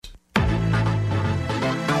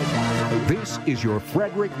This is your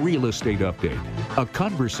Frederick Real Estate Update, a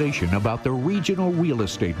conversation about the regional real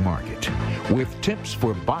estate market with tips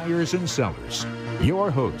for buyers and sellers. Your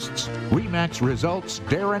hosts, RE/MAX Results'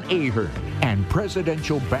 Darren Ahern and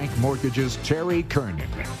Presidential Bank Mortgage's Terry Kernan.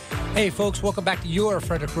 Hey folks, welcome back to your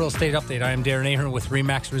Frederick Real Estate Update. I am Darren Ahern with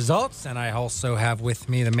RE/MAX Results, and I also have with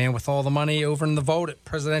me the man with all the money over in the vault at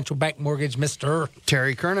Presidential Bank Mortgage, Mr.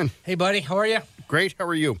 Terry Kernan. Hey buddy, how are you? Great, how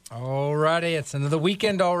are you? All righty, it's another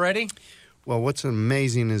weekend already. Well, what's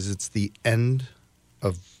amazing is it's the end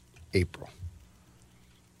of April.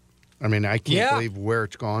 I mean, I can't believe where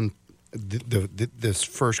it's gone. This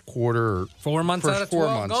first quarter. 4 months out of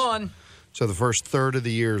 12 gone. So the first third of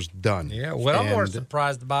the year is done. Yeah, what I'm more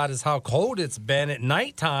surprised about is how cold it's been at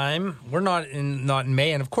nighttime. We're not in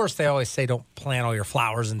May, and of course they always say don't plant all your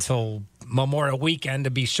flowers until Memorial Weekend to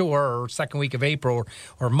be sure, or second week of April,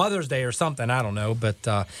 or Mother's Day or something. I don't know,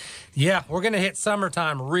 but yeah, we're going to hit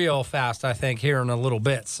summertime real fast, I think, here in a little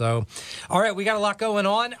bit. So, all right, we got a lot going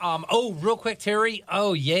on. Real quick, Terry.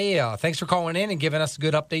 Oh, yeah. Thanks for calling in and giving us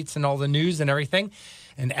good updates and all the news and everything.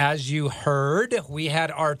 And as you heard, we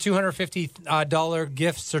had our $250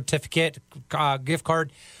 gift certificate, gift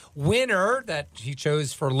card winner that he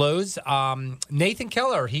chose for Lowe's. Nathan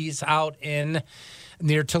Keller, he's out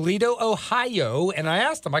near Toledo, Ohio. And I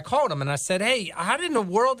asked him, I called him and I said, hey, how in the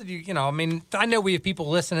world did you, I know we have people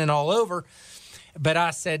listening all over. But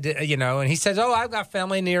I said, and he says, I've got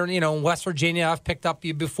family near, in West Virginia. I've picked up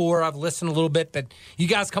you before. I've listened a little bit. But you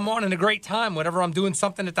guys come on in a great time whenever I'm doing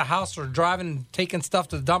something at the house or driving, taking stuff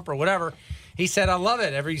to the dump or whatever. He said, I love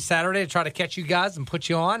it. Every Saturday I try to catch you guys and put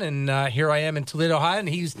you on. And here I am in Toledo, Ohio. And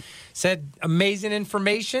he said, amazing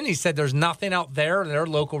information. He said, there's nothing out there, their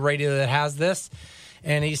local radio that has this.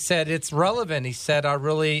 And he said, it's relevant. He said, I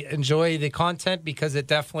really enjoy the content because it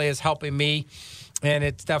definitely is helping me. And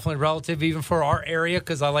it's definitely relative even for our area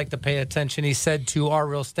because I like to pay attention, he said, to our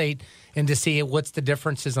real estate and to see what's the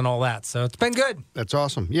differences and all that. So it's been good. That's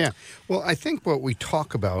awesome. Yeah. Well, I think what we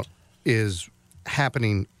talk about is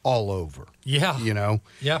happening all over. Yeah.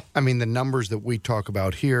 Yeah. I mean, the numbers that we talk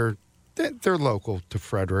about here, they're local to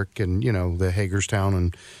Frederick and, the Hagerstown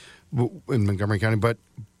and in Montgomery County. But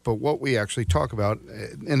what we actually talk about,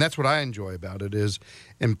 and that's what I enjoy about it is,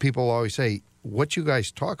 and people always say, what you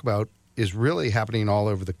guys talk about is really happening all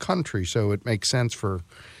over the country, so it makes sense for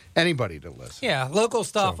anybody to listen. Yeah, local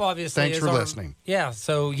stuff, obviously. Thanks for listening. Yeah,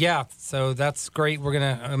 so that's great. We're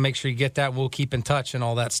going to make sure you get that. We'll keep in touch and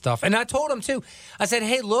all that stuff. And I told him, too, I said,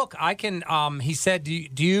 hey, look, I can, he said, do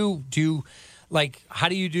you how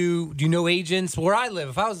do you know agents where I live?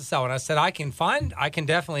 If I was a seller, I said, I can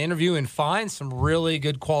definitely interview and find some really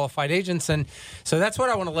good qualified agents. And so that's what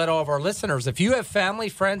I want to let all of our listeners. If you have family,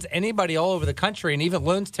 friends, anybody all over the country, and even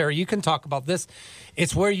loans, Terry, you can talk about this.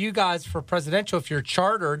 It's where you guys, for Presidential, if you're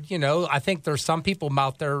chartered, I think there's some people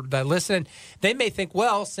out there that listen. They may think,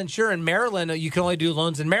 well, since you're in Maryland, you can only do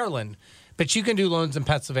loans in Maryland. But you can do loans in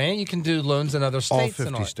Pennsylvania. You can do loans in other states. All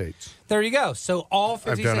 50 states. There you go. So all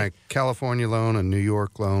 50 states. I've done a California loan, a New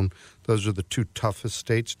York loan. Those are the two toughest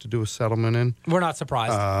states to do a settlement in. We're not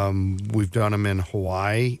surprised. We've done them in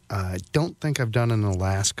Hawaii. I don't think I've done an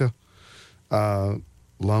Alaska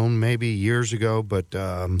loan maybe years ago. But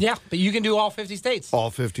yeah, but you can do all 50 states. All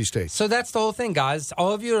 50 states. So that's the whole thing, guys.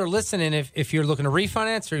 All of you are listening. If you're looking to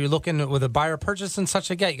refinance or you're looking with a buyer purchase and such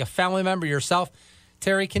like that, you got a family member, yourself,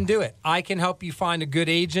 Terry can do it. I can help you find a good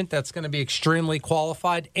agent that's going to be extremely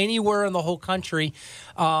qualified anywhere in the whole country,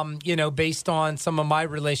 based on some of my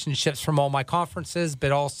relationships from all my conferences,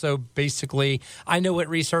 but also basically I know what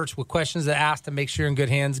research, what questions to ask to make sure you're in good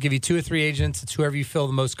hands, give you 2 or 3 agents. It's whoever you feel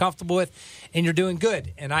the most comfortable with, and you're doing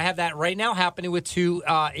good. And I have that right now happening with 2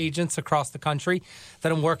 agents across the country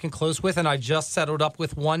that I'm working close with, and I just settled up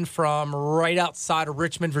with one from right outside of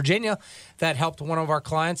Richmond, Virginia, that helped one of our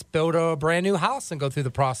clients build a brand new house and go through the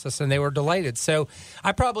process, and they were delighted. So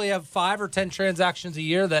I probably have 5 or 10 transactions a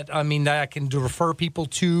year that I can refer people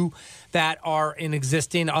to that are in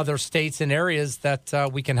existing other states and areas that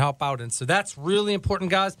we can help out in. So that's really important,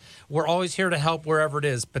 guys. We're always here to help wherever it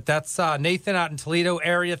is. But that's Nathan out in Toledo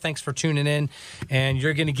area. Thanks for tuning in. And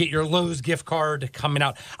you're going to get your Lowe's gift card coming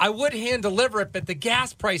out. I would hand deliver it, but the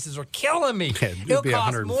gas prices are killing me. It'll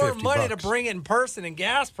cost more money $150 to bring it in person in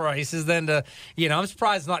gas prices than to, I'm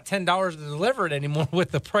surprised it's not $10 to deliver it anymore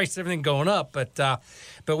with the price of everything going up.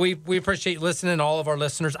 But we appreciate you listening, all of our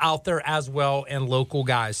listeners out there as well, and local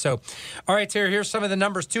guys. So, all right, Terry, here's some of the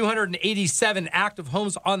numbers. 287 active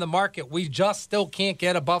homes on the market. We just still can't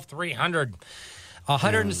get above 300.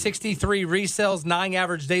 163 resales, 9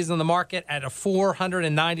 average days on the market at a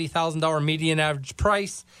 $490,000 median average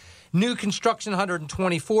price. New construction,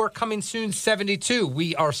 124. Coming soon, 72.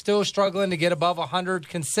 We are still struggling to get above 100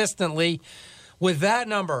 consistently with that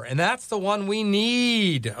number, and that's the one we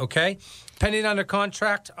need, okay? Pending under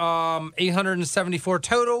contract, 874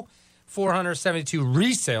 total, 472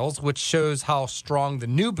 resales, which shows how strong the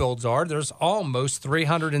new builds are. There's almost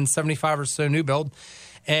 375 or so new build.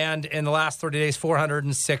 And in the last 30 days,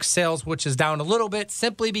 406 sales, which is down a little bit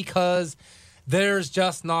simply because there's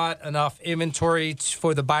just not enough inventory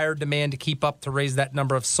for the buyer demand to keep up to raise that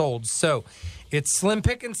number of solds. So it's slim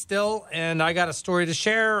picking still, and I got a story to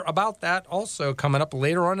share about that also coming up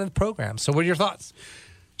later on in the program. So what are your thoughts?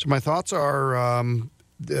 So my thoughts are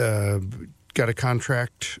got a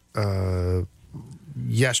contract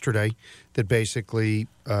yesterday that basically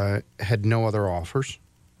had no other offers.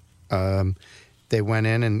 They went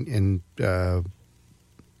in and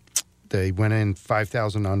they went in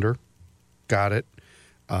 5,000 under, got it.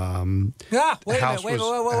 Wait a minute.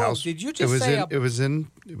 Wait. Did you just say it was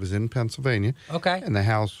in Pennsylvania? Okay. And the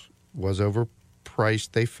house was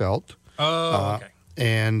overpriced, they felt. Oh, okay.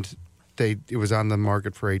 And it was on the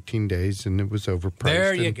market for 18 days, and it was overpriced.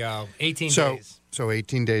 There you go. 18 days. So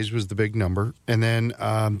 18 days was the big number. And then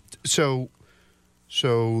so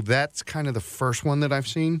that's kind of the first one that I've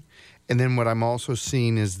seen. And then what I'm also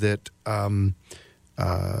seeing is that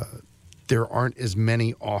there aren't as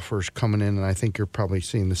many offers coming in, and I think you're probably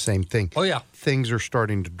seeing the same thing. Oh, yeah. Things are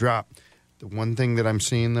starting to drop. The one thing that I'm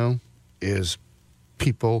seeing, though, is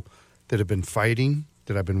people that have been fighting,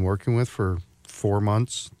 that I've been working with for 4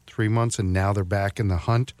 months, 3 months, and now they're back in the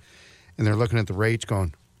hunt, and they're looking at the rates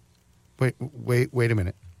going, wait a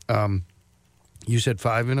minute. You said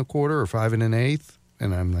 5 1/4 or 5 1/8?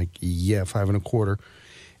 And I'm like, yeah, 5 1/4.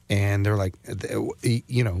 And they're like,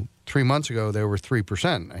 3 months ago, they were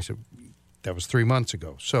 3%. I said, that was 3 months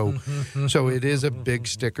ago. So it is a big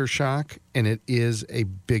sticker shock, and it is a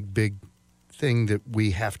big thing that we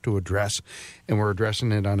have to address, and we're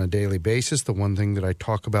addressing it on a daily basis. The one thing that I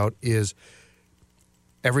talk about is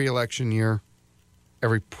every election year,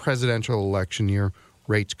 every presidential election year,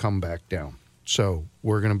 rates come back down. So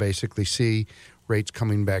we're going to basically see rates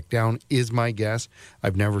coming back down, is my guess.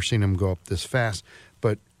 I've never seen them go up this fast.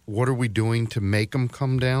 But what are we doing to make them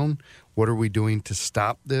come down? What are we doing to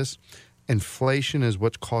stop this? Inflation is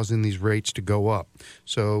what's causing these rates to go up.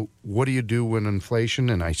 So what do you do when inflation,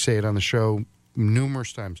 and I say it on the show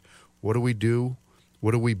numerous times, what do we do?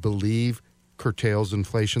 What do we believe curtails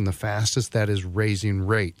inflation the fastest? That is raising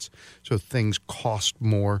rates. So things cost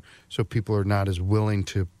more, so people are not as willing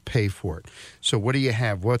to pay for it. So what do you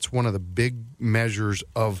have? What's one of the big measures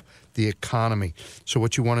of the economy? So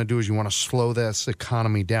what you want to do is you want to slow this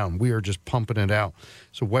economy down. We are just pumping it out.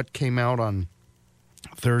 So what came out on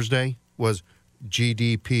Thursday was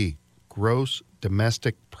GDP, gross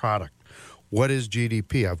domestic product. What is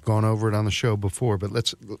GDP? I've gone over it on the show before,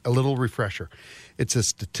 but a little refresher. It's a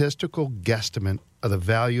statistical guesstimate of the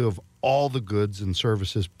value of all the goods and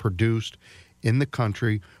services produced in the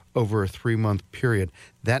country over a 3-month period.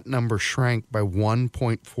 That number shrank by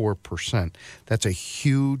 1.4%. That's a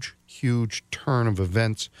huge turn of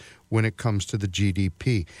events when it comes to the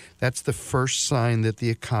GDP. That's the first sign that the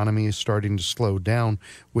economy is starting to slow down,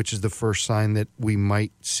 which is the first sign that we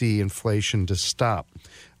might see inflation to stop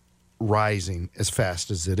rising as fast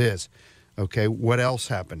as it is. Okay, what else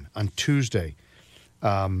happened? On Tuesday,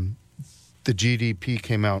 the GDP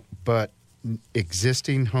came out, but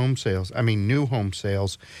new home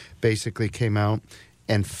sales basically came out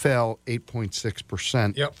and fell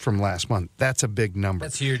 8.6% from last month. That's a big number.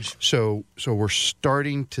 That's huge. So we're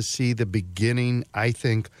starting to see the beginning, I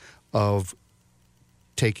think, of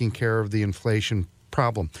taking care of the inflation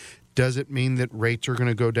problem. Does it mean that rates are going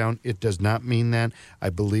to go down? It does not mean that. I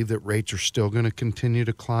believe that rates are still going to continue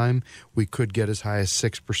to climb. We could get as high as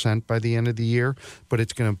 6% by the end of the year, but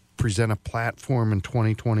it's going to present a platform in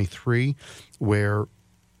 2023 where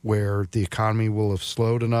the economy will have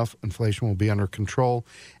slowed enough, inflation will be under control,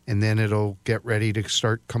 and then it'll get ready to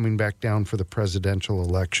start coming back down for the presidential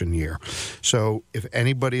election year. So if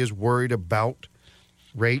anybody is worried about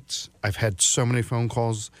rates, I've had so many phone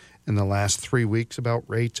calls in the last 3 weeks about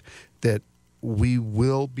rates that we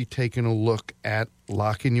will be taking a look at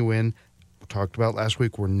locking you in. We talked about last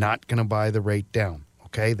week, we're not going to buy the rate down.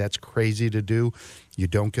 Okay, that's crazy to do. You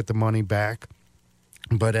don't get the money back.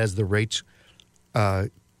 But as the rates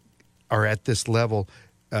are at this level,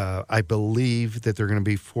 I believe that they're going to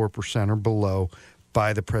be 4% or below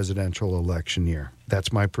by the presidential election year.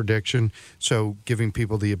 That's my prediction. So giving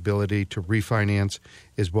people the ability to refinance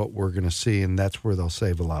is what we're going to see, and that's where they'll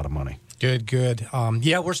save a lot of money. Good.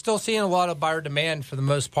 Yeah, we're still seeing a lot of buyer demand for the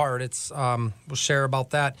most part. We'll share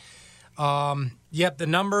about that. Yep, the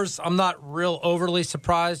numbers, I'm not real overly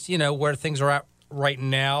surprised, where things are at right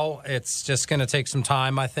now. It's just going to take some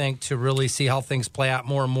time, I think, to really see how things play out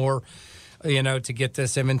more and more, to get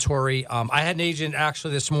this inventory. I had an agent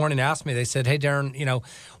actually this morning ask me, they said, hey, Darren,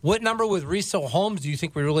 what number with resale homes do you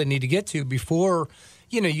think we really need to get to before,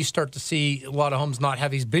 you start to see a lot of homes not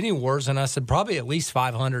have these bidding wars? And I said, probably at least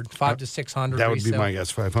 500 to 600 That would resale. be my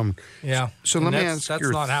guess, 500. Yeah. So let me ask that's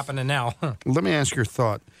not happening now. Let me ask your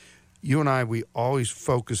thought. You and I, we always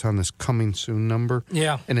focus on this coming soon number.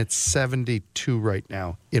 Yeah. And it's 72 right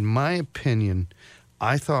now. In my opinion,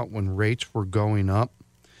 I thought when rates were going up,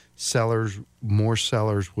 more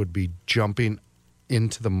sellers would be jumping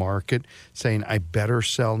into the market saying, I better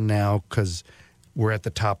sell now because we're at the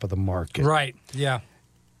top of the market. Right, yeah.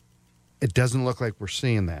 It doesn't look like we're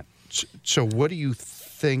seeing that. So what do you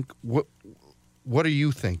think? What are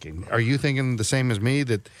you thinking? Are you thinking the same as me,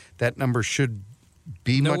 that number should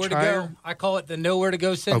be nowhere much to higher? go. I call it the nowhere to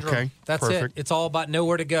go syndrome. Okay, that's perfect. it. It's all about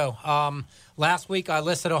nowhere to go. Last week I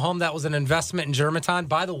listed a home that was an investment in Germantown.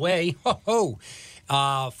 By the way,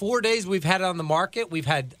 4 days we've had it on the market. We've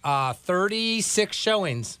had 36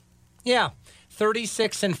 showings. Yeah,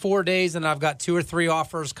 36 in 4 days, and I've got 2 or 3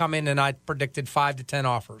 offers coming, and I predicted 5 to 10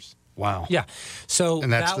 offers. Wow. Yeah. So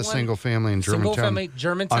and that's that the one, single family in Germantown. Single family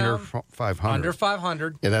Germantown. Under 500. Under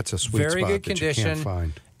 500. Yeah, that's a sweet Very spot good that condition. you can't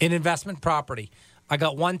find. In investment property. I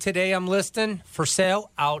got one today I'm listing for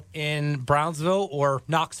sale out in Brownsville or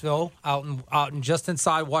Knoxville, out in just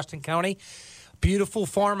inside Washington County. Beautiful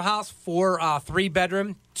farmhouse,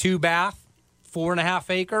 3-bedroom, 2-bath, 4.5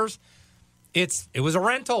 acres. It was a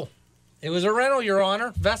rental. It was a rental, Your Honor.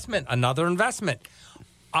 Investment, another investment.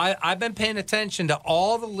 I've been paying attention to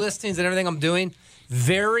all the listings and everything I'm doing.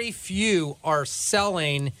 Very few are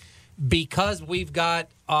selling because we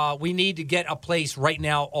need to get a place right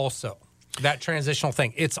now also. That transitional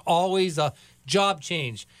thing. It's always a job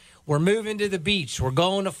change. We're moving to the beach. We're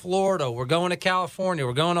going to Florida. We're going to California.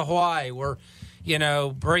 We're going to Hawaii. We're,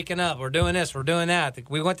 breaking up. We're doing this. We're doing that.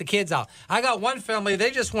 We want the kids out. I got one family.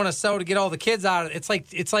 They just want to sell to get all the kids out. It's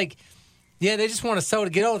like. Yeah, they just want to sew to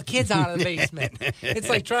get all the kids out of the basement. It's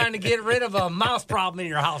like trying to get rid of a mouse problem in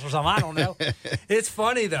your house or something. I don't know. It's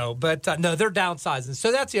funny, though. But, no, they're downsizing.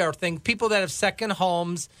 So that's the other thing. People that have second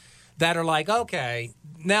homes that are like, okay,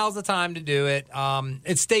 now's the time to do it.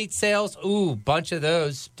 Estate sales, bunch of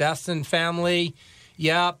those. Deaths in family.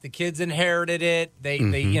 Yep, the kids inherited it.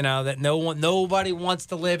 That nobody wants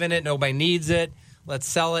to live in it. Nobody needs it. Let's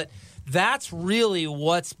sell it. That's really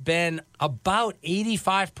what's been about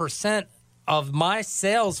 85% of my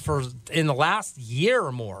sales in the last year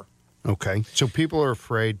or more. Okay. So people are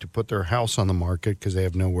afraid to put their house on the market because they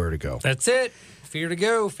have nowhere to go. That's it. Fear to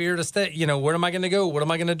go, fear to stay. Where am I going to go? What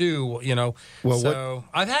am I going to do?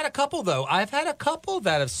 I've had a couple, though. I've had a couple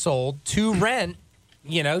that have sold to rent,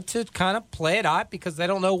 to kind of play it out because they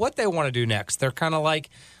don't know what they want to do next. They're kind of like,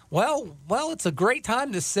 well, it's a great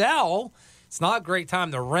time to sell. It's not a great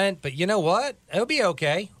time to rent, but you know what? It'll be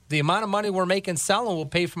okay. The amount of money we're making selling will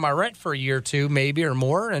pay for my rent for a year or two, maybe, or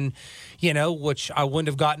more, and, which I wouldn't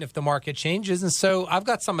have gotten if the market changes. And so I've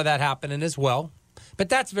got some of that happening as well. But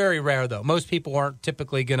that's very rare, though. Most people aren't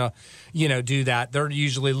typically going to, do that. They're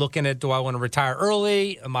usually looking at, do I want to retire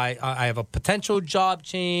early? I have a potential job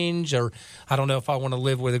change, or I don't know if I want to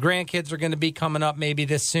live where the grandkids are going to be coming up maybe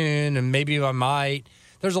this soon, and maybe I might.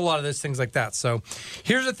 There's a lot of those things like that. So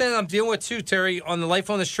here's the thing I'm dealing with, too, Terry, on the Life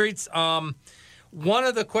on the Streets. One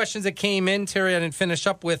of the questions that came in, Terry, I didn't finish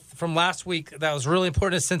up with from last week that was really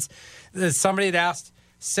important, since somebody had asked,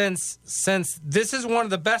 since this is one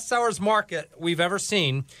of the best sellers market we've ever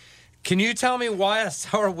seen, can you tell me why a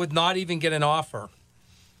seller would not even get an offer?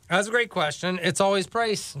 That's a great question. It's always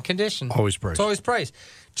price and condition. Always price. It's always price.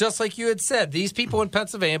 Just like you had said, these people in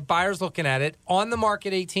Pennsylvania, buyers looking at it, on the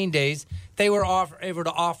market 18 days, they were able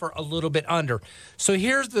to offer a little bit under. So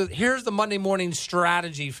here's the Monday morning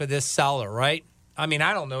strategy for this seller, right? I mean,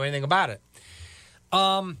 I don't know anything about it.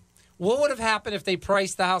 What would have happened if they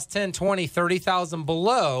priced the house 10, 20, 30,000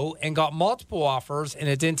 below and got multiple offers and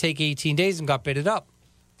it didn't take 18 days and got bidded up?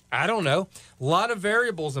 I don't know. A lot of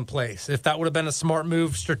variables in place if that would have been a smart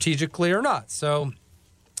move strategically or not. So,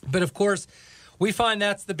 but of course, we find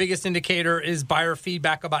that's the biggest indicator is buyer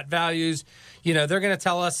feedback about values. They're going to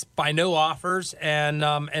tell us by no offers. And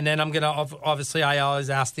then I'm going to, obviously, I always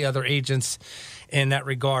ask the other agents in that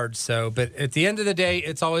regard. So, but at the end of the day,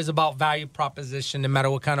 it's always about value proposition, no matter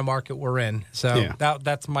what kind of market we're in. So yeah.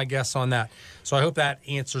 That's my guess on that. So I hope that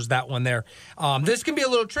answers that one there. This can be a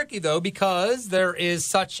little tricky, though, because there is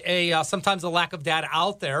such sometimes a lack of data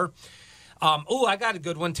out there. I got a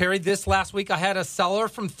good one, Terry. This last week, I had a seller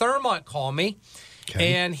from Thurmont call me.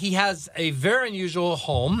 Okay. And he has a very unusual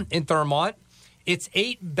home in Thurmont. It's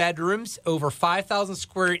 8 bedrooms, over 5,000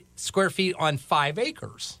 square feet on 5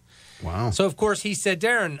 acres. Wow. So, of course, he said,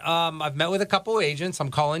 Darren, I've met with a couple of agents. I'm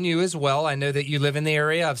calling you as well. I know that you live in the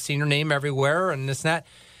area. I've seen your name everywhere and this and that.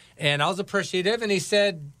 And I was appreciative. And he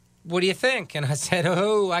said, what do you think? And I said,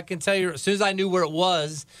 I can tell you, as soon as I knew where it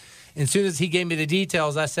was, and as soon as he gave me the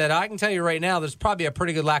details, I said, I can tell you right now, there's probably a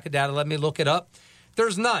pretty good lack of data. Let me look it up.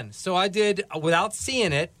 There's none. So I did, without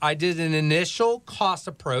seeing it, I did an initial cost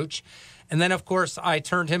approach. And then, of course, I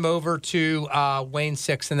turned him over to Wayne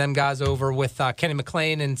Six and them guys over with Kenny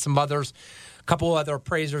McLean and some others, a couple other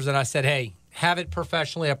appraisers. And I said, hey, have it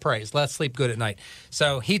professionally appraised. Let's sleep good at night.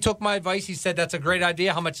 So he took my advice. He said, that's a great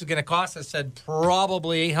idea. How much is it going to cost? I said,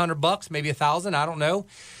 probably $800, maybe $1,000. I don't know.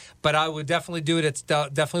 But I would definitely do it. It's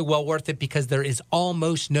definitely well worth it because there is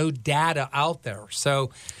almost no data out there.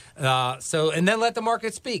 So and then let the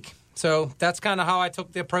market speak. So that's kind of how I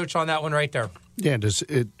took the approach on that one right there. Yeah.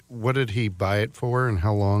 What did he buy it for, and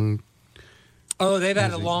how long? Oh, they've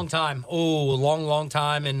had a long time. Oh, a long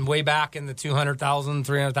time, and way back in the 200,000,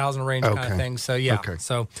 300,000 range kind of thing. So, yeah. Okay.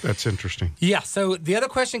 So that's interesting. Yeah. So the other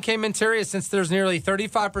question came in, Terry, is since there's nearly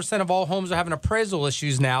 35% of all homes are having appraisal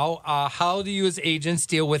issues now, how do you as agents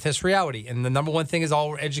deal with this reality? And the number one thing is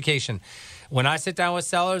all education. When I sit down with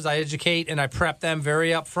sellers, I educate and I prep them very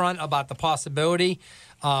upfront about the possibility.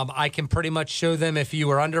 I can pretty much show them if you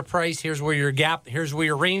are underpriced, here's where your gap, here's where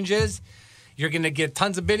your range is. You're going to get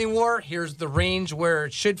tons of bidding war. Here's the range where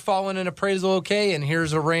it should fall in an appraisal okay, and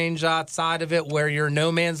here's a range outside of it where you're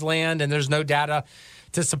no man's land and there's no data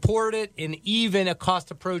to support it, and even a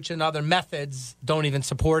cost approach and other methods don't even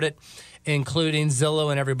support it, including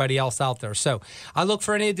Zillow and everybody else out there. So I look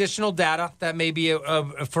for any additional data that may be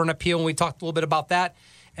for an appeal, and we talked a little bit about that.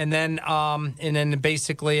 And then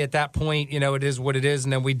basically at that point, it is what it is,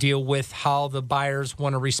 and then we deal with how the buyers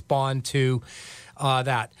want to respond to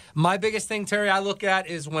that. My biggest thing, Terry, I look at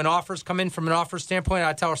is when offers come in from an offer standpoint,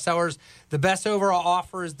 I tell our sellers the best overall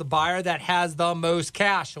offer is the buyer that has the most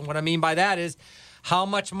cash. And what I mean by that is how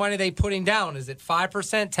much money are they putting down? Is it 5%,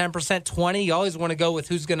 10%, 20%? You always want to go with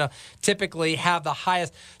who's going to typically have the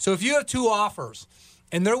highest. So if you have 2 offers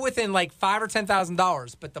and they're within like $5,000 or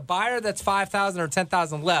 $10,000, but the buyer that's $5,000 or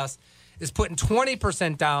 $10,000 less is putting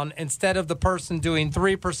 20% down instead of the person doing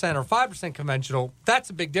 3% or 5% conventional,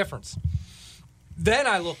 that's a big difference. Then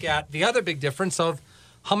I look at the other big difference of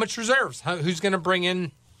how much reserves, who's going to bring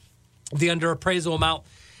in the under appraisal amount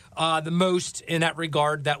the most in that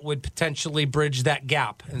regard that would potentially bridge that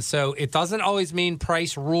gap. And so it doesn't always mean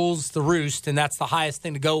price rules the roost, and that's the highest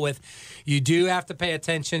thing to go with. You do have to pay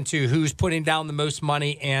attention to who's putting down the most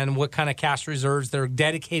money and what kind of cash reserves they're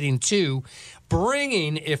dedicating to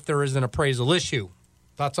bringing if there is an appraisal issue.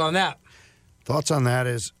 Thoughts on that? Thoughts on that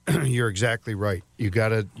is you're exactly right. You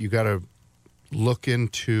gotta look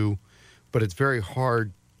into, but it's very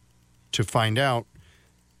hard to find out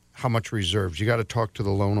how much reserves. You got to talk to the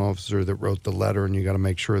loan officer that wrote the letter, and you got to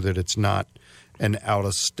make sure that it's not an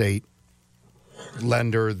out-of-state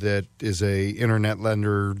lender that is a internet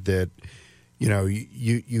lender that,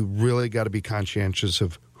 you really got to be conscientious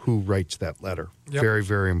of who writes that letter. Yep. Very,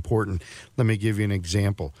 very important. Let me give you an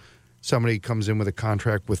example. Somebody comes in with a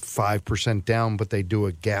contract with 5% down, but they do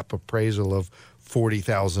a gap appraisal of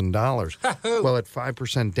 $40,000. Well, at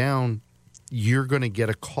 5% down, you're going to get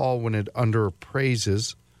a call when it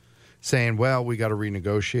underappraises saying, well, we got to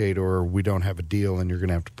renegotiate or we don't have a deal and you're going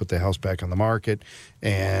to have to put the house back on the market.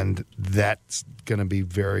 And that's going to be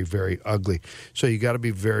very, very ugly. So you got to be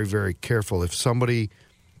very, very careful. If somebody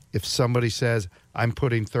says, I'm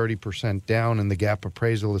putting 30% down and the gap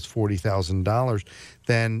appraisal is $40,000,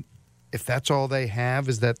 then if that's all they have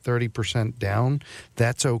is that 30% down,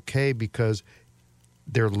 that's okay because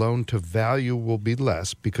their loan to value will be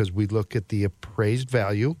less because we look at the appraised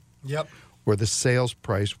value. Yep. Or the sales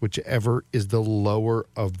price, whichever is the lower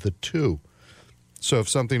of the two. So if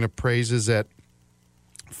something appraises at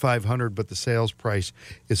 $500 but the sales price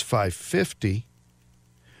is $550,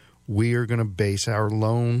 we are going to base our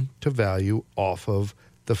loan to value off of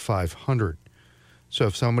the $500. So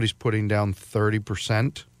if somebody's putting down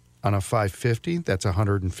 30% on a $550, that's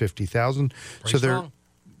 $150,000.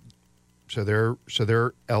 So their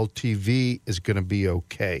LTV is going to be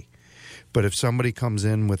okay. But if somebody comes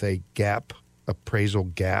in with a appraisal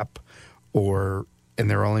gap, and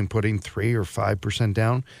they're only putting 3 or 5%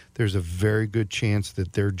 down, there's a very good chance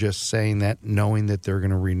that they're just saying that, knowing that they're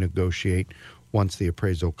going to renegotiate once the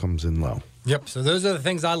appraisal comes in low. Yep. So those are the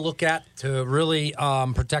things I look at to really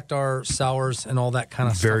protect our sellers and all that kind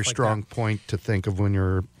of stuff. Very strong point to think of when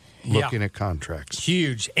you're looking at contracts.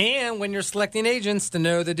 Huge. And when you're selecting agents, to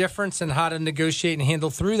know the difference and how to negotiate and handle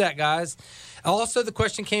through that, guys. Also, the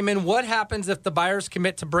question came in, what happens if the buyers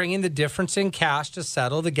commit to bringing the difference in cash to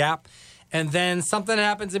settle the gap, and then something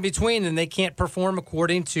happens in between and they can't perform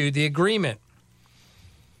according to the agreement?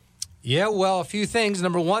 Yeah, well, a few things.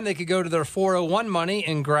 Number one, they could go to their 401 money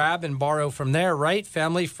and grab and borrow from there, right?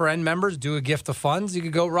 Family, friend members, do a gift of funds. You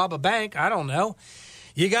could go rob a bank. I don't know.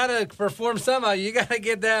 You got to perform somehow. You got to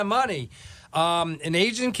get that money. An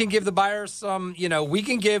agent can give the buyer some, we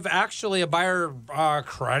can give actually a buyer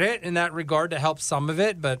credit in that regard to help some of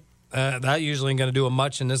it, but that usually ain't going to do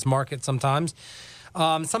much in this market sometimes.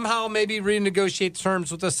 Somehow maybe renegotiate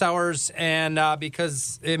terms with the sellers, and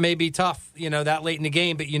because it may be tough, that late in the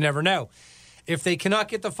game, but you never know. If they cannot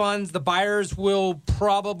get the funds, the buyers will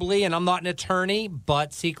probably, and I'm not an attorney,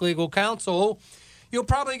 but seek legal counsel. You're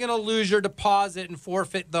probably going to lose your deposit and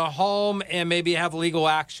forfeit the home and maybe have legal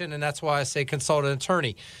action, and that's why I say consult an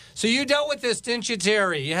attorney. So you dealt with this, didn't you,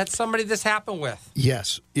 Terry? You had somebody this happened with.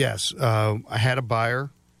 Yes. I had a buyer,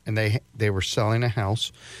 and they were selling a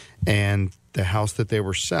house, and the house that they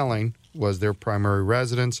were selling was their primary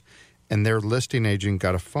residence, and their listing agent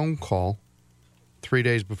got a phone call 3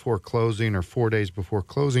 days before closing or 4 days before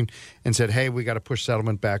closing and said, hey, we got to push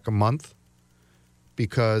settlement back a month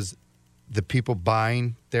because the people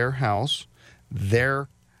buying their house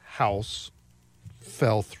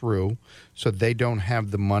fell through, so they don't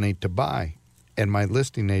have the money to buy. And my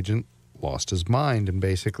listing agent lost his mind and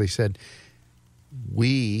basically said,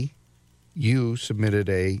 you submitted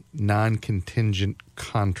a non-contingent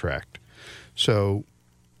contract. So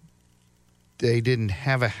they didn't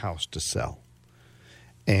have a house to sell.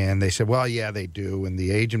 And they said, well, yeah, they do. And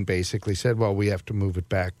the agent basically said, well, we have to move it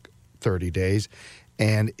back 30 days.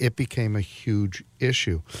 And it became a huge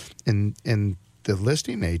issue. And the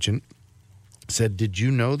listing agent said, did you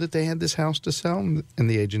know that they had this house to sell? And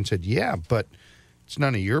the agent said, yeah, but it's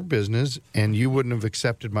none of your business, and you wouldn't have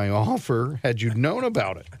accepted my offer had you known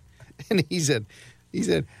about it. And he said,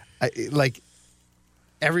 like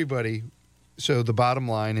everybody. So the bottom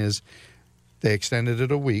line is they extended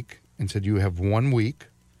it a week and said, you have 1 week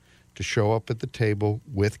to show up at the table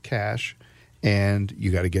with cash, and you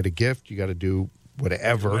got to get a gift. You got to do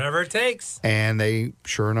whatever it takes. And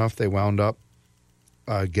sure enough, they wound up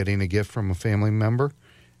getting a gift from a family member,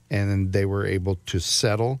 and then they were able to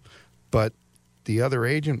settle. But the other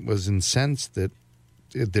agent was incensed that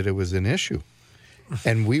it was an issue.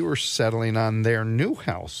 And we were settling on their new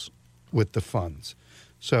house with the funds.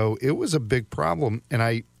 So it was a big problem.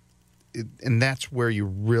 And that's where you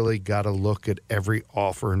really got to look at every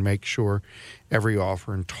offer and make sure every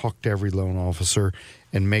offer and talk to every loan officer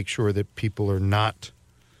and make sure that people are not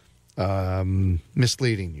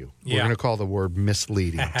misleading you. Yeah. We're going to call the word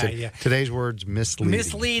misleading. Yeah. Today's word's misleading.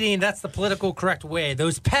 Misleading, that's the political correct way.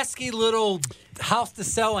 Those pesky little house to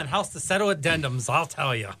sell and house to settle addendums, I'll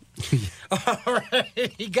tell you. All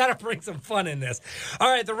right, you got to bring some fun in this. All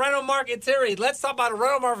right, the rental market, Terry, let's talk about a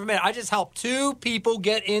rental market for a minute. I just helped 2 people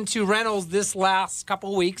get into rentals this last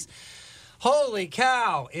couple weeks. Holy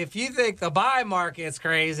cow, if you think the buy market's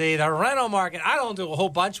crazy, the rental market, I don't do a whole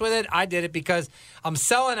bunch with it. I did it because I'm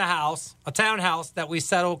selling a house, a townhouse that we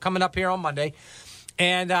settled coming up here on Monday.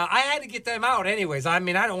 And I had to get them out anyways. I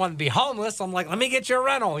mean, I don't want to be homeless. I'm like, let me get you a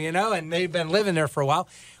rental, and they've been living there for a while.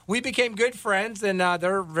 We became good friends, and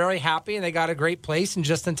they're very happy, and they got a great place and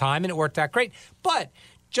just in time, and it worked out great. But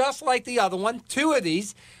just like the other one, 2 of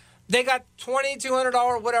these, they got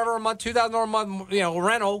 $2,200, whatever a month, $2,000 a month,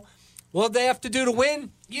 rental. What they have to do to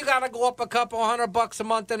win, you got to go up a couple $100 a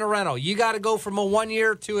month in a rental. You got to go from a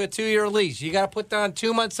 1-year to a 2-year lease. You got to put down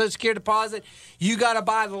 2 months Social Security deposit. You got to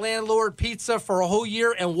buy the landlord pizza for a whole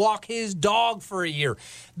year and walk his dog for a year.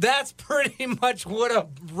 That's pretty much what a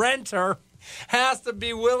renter has to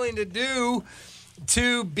be willing to do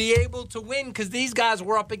to be able to win, because these guys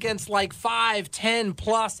were up against like 5, 10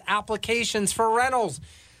 plus applications for rentals.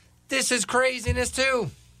 This is craziness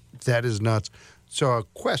too. That is nuts. So a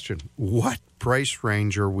question, what price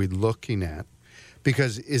range are we looking at?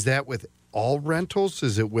 Because is that with all rentals?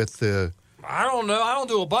 Is it with the... I don't know. I don't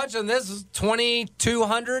do a bunch of this. Is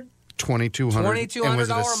 $2,200. $2,200. And was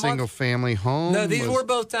it a single-family home? No, these were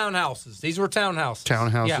both townhouses. These were townhouses.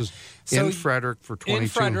 Townhouses in Frederick for $2,200. In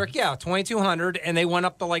Frederick, yeah, $2,200, and they went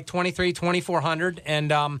up to like $2,300, $2,400,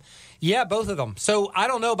 and yeah, both of them. So I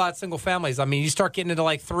don't know about single families. I mean, you start getting into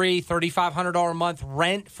like $3,500 a month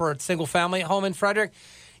rent for a single family home in Frederick.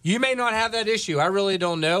 You may not have that issue. I really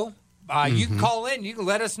don't know. You can call in. You can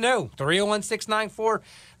let us know.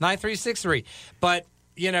 301-694-9363. But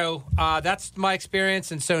That's my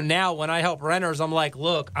experience. And so now when I help renters, I'm like,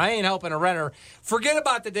 look, I ain't helping a renter. Forget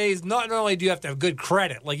about the days. Not only do you have to have good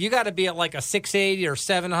credit, like you got to be at like a 680 or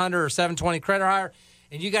 700 or 720 credit higher,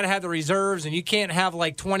 and you got to have the reserves, and you can't have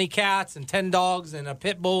like 20 cats and 10 dogs and a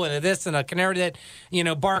pit bull and a this and a canary that,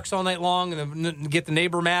 barks all night long and get the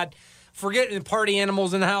neighbor mad. Forget party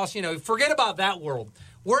animals in the house. Forget about that world.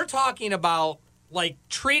 We're talking about like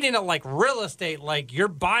treating it like real estate, like you're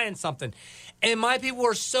buying something. And my people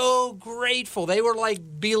were so grateful. They were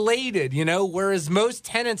like belated, whereas most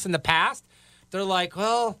tenants in the past, they're like,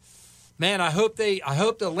 well, man, I hope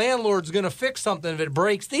the landlord's going to fix something if it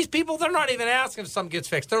breaks. These people, they're not even asking if something gets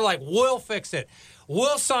fixed. They're like, we'll fix it.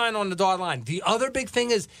 We'll sign on the dotted line. The other big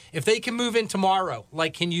thing is if they can move in tomorrow,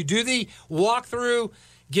 like, can you do the walkthrough,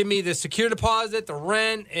 give me the secure deposit, the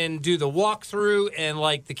rent, and do the walkthrough and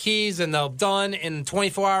like the keys, and they'll done in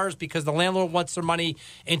 24 hours because the landlord wants their money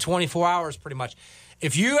in 24 hours pretty much.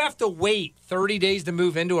 If you have to wait 30 days to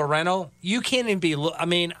move into a rental, you can't even be,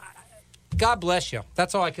 God bless you.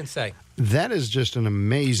 That's all I can say. That is just an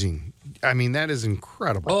amazing, that is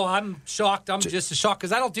incredible. Oh, I'm shocked. I'm just as shocked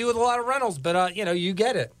because I don't deal with a lot of rentals, but, you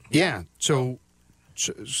get it. Yeah. So,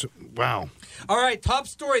 wow. All right, top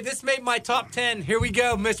story. This made my top 10. Here we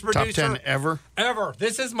go, Mr. Producer. Top 10 ever? Ever.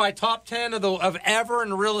 This is my top 10 of ever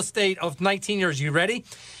in real estate of 19 years. You ready?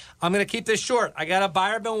 I'm going to keep this short. I got a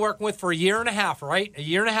buyer I've been working with for a year and a half, right? A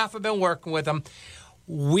year and a half I've been working with them.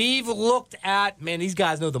 We've looked at, man, these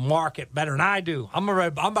guys know the market better than I do. I'm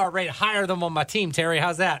about ready to hire them on my team, Terry.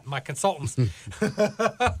 How's that? My consultants.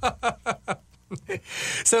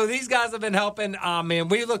 So these guys have been helping. Man,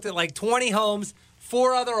 we looked at like 20 homes,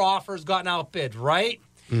 4 other offers, gotten outbid, right?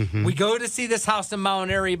 Mm-hmm. We go to see this house in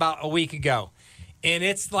Mount Airy about a week ago, and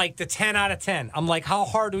it's like the 10 out of 10. I'm like, how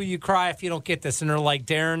hard will you cry if you don't get this? And they're like,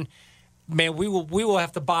 Darren, man, we will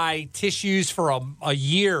have to buy tissues for a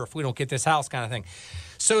year if we don't get this house, kind of thing.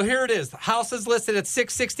 So here it is. The house is listed at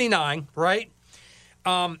 $669, right?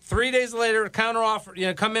 3 days later, counter offer,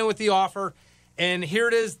 come in with the offer, and here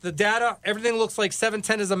it is. The data, everything looks like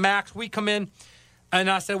 710 is a max. We come in, and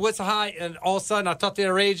I said, what's the high? And all of a sudden, I talked to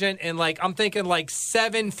their agent, and I'm thinking like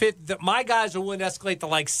 750. My guys are willing to escalate to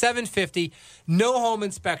like 750, no home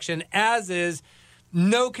inspection, as is.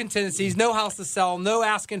 No contingencies, no house to sell, no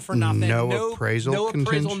asking for nothing. No appraisal,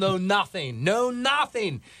 no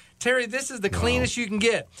nothing. Terry, this is the cleanest you can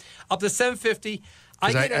get. Up to 750.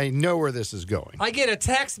 I know where this is going. I get a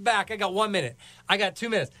text back. I got 1 minute. I got 2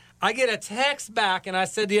 minutes. I get a text back, and I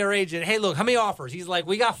said to our agent, hey, look, how many offers? He's like,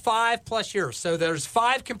 we got 5+ years. So there's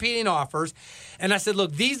 5 competing offers. And I said,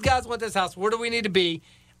 look, these guys want this house. Where do we need to be?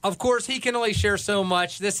 Of course, he can only share so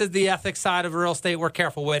much. This is the ethics side of real estate we're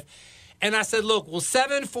careful with. And I said, look, will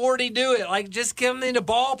 740 do it? Like, just give him in the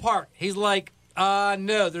ballpark. He's like,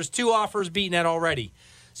 no, there's 2 offers beating that already.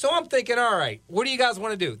 So I'm thinking, all right, what do you guys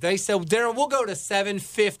want to do? They said, Darren, we'll go to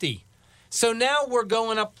 750. So now we're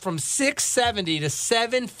going up from 670 to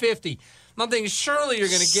 750. I'm thinking, surely you're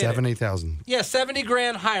going to get 70,000. Yeah, 70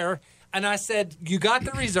 grand higher. And I said, you got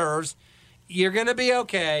the reserves. You're going to be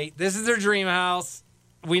okay. This is their dream house.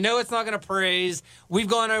 We know it's not going to appraise. We've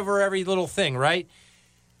gone over every little thing, right?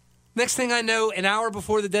 Next thing I know, an hour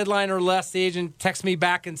before the deadline or less, the agent texts me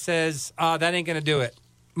back and says, that ain't going to do it.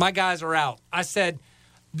 My guys are out. I said,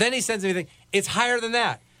 then he sends me the thing. It's higher than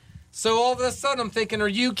that. So all of a sudden I'm thinking, are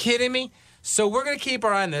you kidding me? So we're going to keep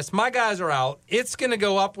our eye on this. My guys are out. It's going to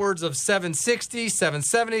go upwards of 760,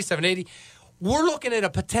 770, 780. We're looking at a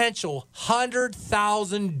potential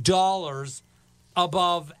 $100,000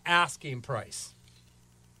 above asking price.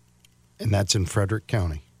 And that's in Frederick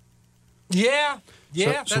County. Yeah.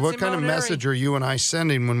 Yeah. So what kind of message are you and I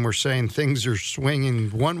sending when we're saying things are swinging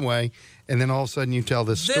one way, and then all of a sudden you tell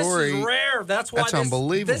this story? This is rare. That's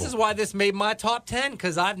unbelievable. This is why this made my top 10,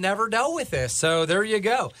 because I've never dealt with this. So there you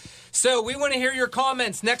go. So we want to hear your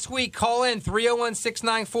comments. Next week, call in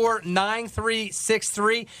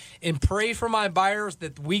 301-694-9363 and pray for my buyers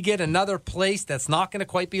that we get another place that's not going to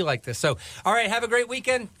quite be like this. So, all right, have a great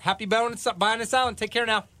weekend. Happy buying us out, and take care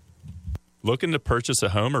now. Looking to purchase a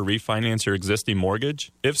home or refinance your existing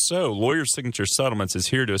mortgage? If so, Lawyer Signature Settlements is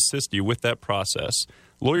here to assist you with that process.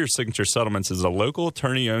 Lawyer Signature Settlements is a local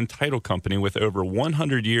attorney-owned title company with over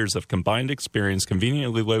 100 years of combined experience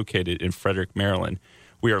conveniently located in Frederick, Maryland.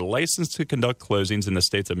 We are licensed to conduct closings in the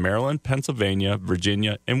states of Maryland, Pennsylvania,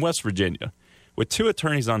 Virginia, and West Virginia. With 2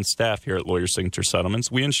 attorneys on staff here at Lawyer Signature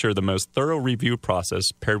Settlements, we ensure the most thorough review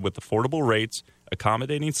process paired with affordable rates,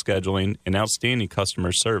 accommodating scheduling, and outstanding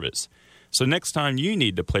customer service. So next time you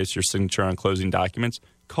need to place your signature on closing documents,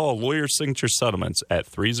 call Lawyer Signature Settlements at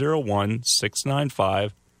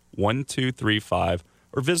 301-695-1235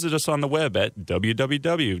 or visit us on the web at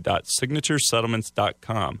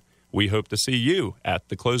www.signaturesettlements.com. We hope to see you at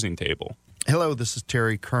the closing table. Hello, this is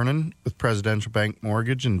Terry Kernan with Presidential Bank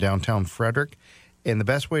Mortgage in downtown Frederick. And the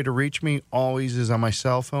best way to reach me always is on my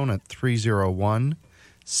cell phone at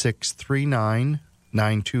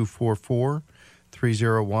 301-639-9244,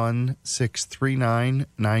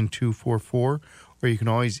 301-639-9244, or you can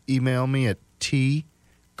always email me at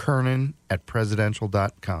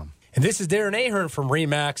tkernan@presidential.com. And this is Darren Ahern from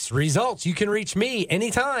RE/MAX Results. You can reach me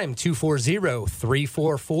anytime,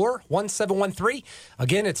 240-344-1713.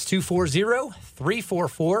 Again, it's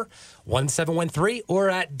 240-344-1713 or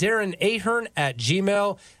at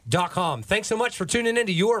darrenahern@gmail.com. Thanks so much for tuning in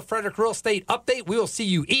to your Frederick Real Estate Update. We will see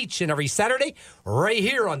you each and every Saturday right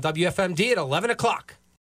here on WFMD at 11 o'clock.